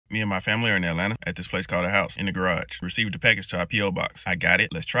Me and my family are in Atlanta at this place called a house in the garage. Received the package to our P.O. box. I got it.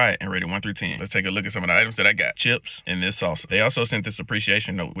 Let's try it and rate it 1 through 10. Let's take a look at some of the items that I got. Chips and this salsa. They also sent this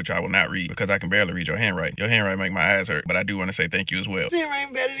appreciation note, which I will not read because I can barely read your handwriting. Your handwriting make my eyes hurt, but I do want to say thank you as well. Is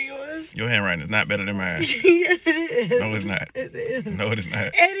handwriting better than yours? Your handwriting is not better than mine. Yes, it is. No, it's not. Yes, it is. No, it is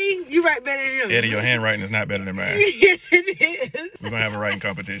not. Eddie, you write better than him. Eddie, your handwriting is not better than mine. Yes, it is. We're gonna have a writing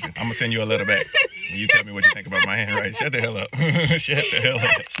competition. I'm gonna send you a letter back. And you tell me what you think about my handwriting. Shut the hell up. Shut the hell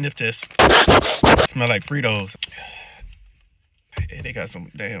up. Sniff test. Smell like Fritos. Eddie got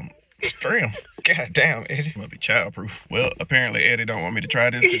some damn string. God damn, Eddie. Must be childproof. Well, apparently Eddie don't want me to try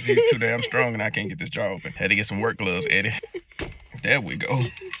this because he's too damn strong and I can't get this jaw open. Had to get some work gloves, Eddie. There we go.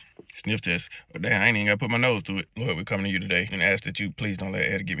 Sniff test. But damn, I ain't even gotta put my nose to it. Lord, we're coming to you today and ask that you please don't let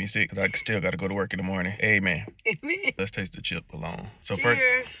Eddie get me sick because I still gotta go to work in the morning. Amen. Amen. Let's taste the chip alone. So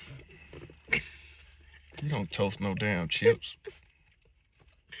Cheers. first, you don't toast no damn chips.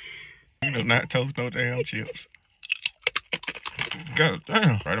 You do not toast no damn chips. God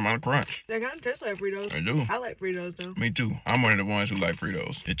damn. Right amount of crunch. They kind of taste like Fritos. They do. I like Fritos though. Me too. I'm one of the ones who like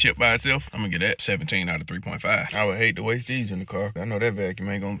Fritos. The chip by itself, I'm gonna get that 17 out of 3.5. I would hate to waste these in the car. I know that vacuum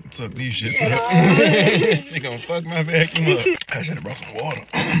ain't gonna suck these shits up. She gonna fuck my vacuum up. I should have brought some water.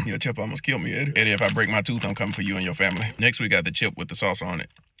 Your chip almost killed me, Eddie. Eddie, if I break my tooth, I'm coming for you and your family. Next, we got the chip with the sauce on it.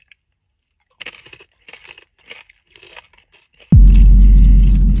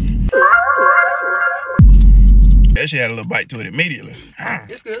 That shit had a little bite to it immediately.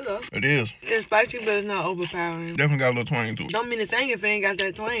 It's good though. It is. It's spicy, but it's not overpowering. Definitely got a little twang to it. Don't mean a thing if it ain't got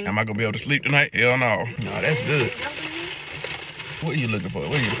that twang. Am I gonna be able to sleep tonight? Hell no. No, that's good. What are you looking for?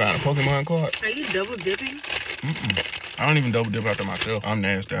 What are you find a Pokemon card? Are you double dipping? I don't even double dip after myself. I'm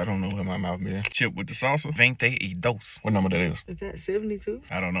nasty. I don't know where my mouth is. Chip with the salsa. 22. What number that is? Is that 72?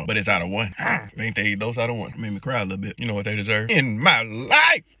 I don't know. But it's out of 1. 22 out of 1. Made me cry a little bit. You know what they deserve? In my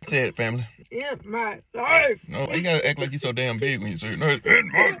life. Say it, family. In my life. No, you gotta act like you're so damn big when you say it. No, it's in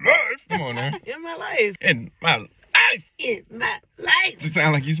my life. Come on now. In my life. In my life. In my life. It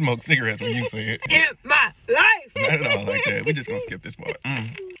sounds like you smoke cigarettes when you say it. In my life. Not at all like that. We're just gonna skip this part.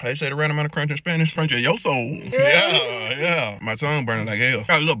 How you say the right amount of crunch in Spanish? Crunch of your soul. Yeah. My tongue burning like hell.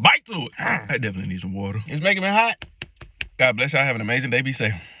 Got a little bite to it. I definitely need some water. It's making me hot. God bless y'all. Have an amazing day. Be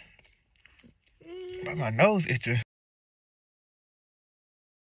safe. But my nose itching.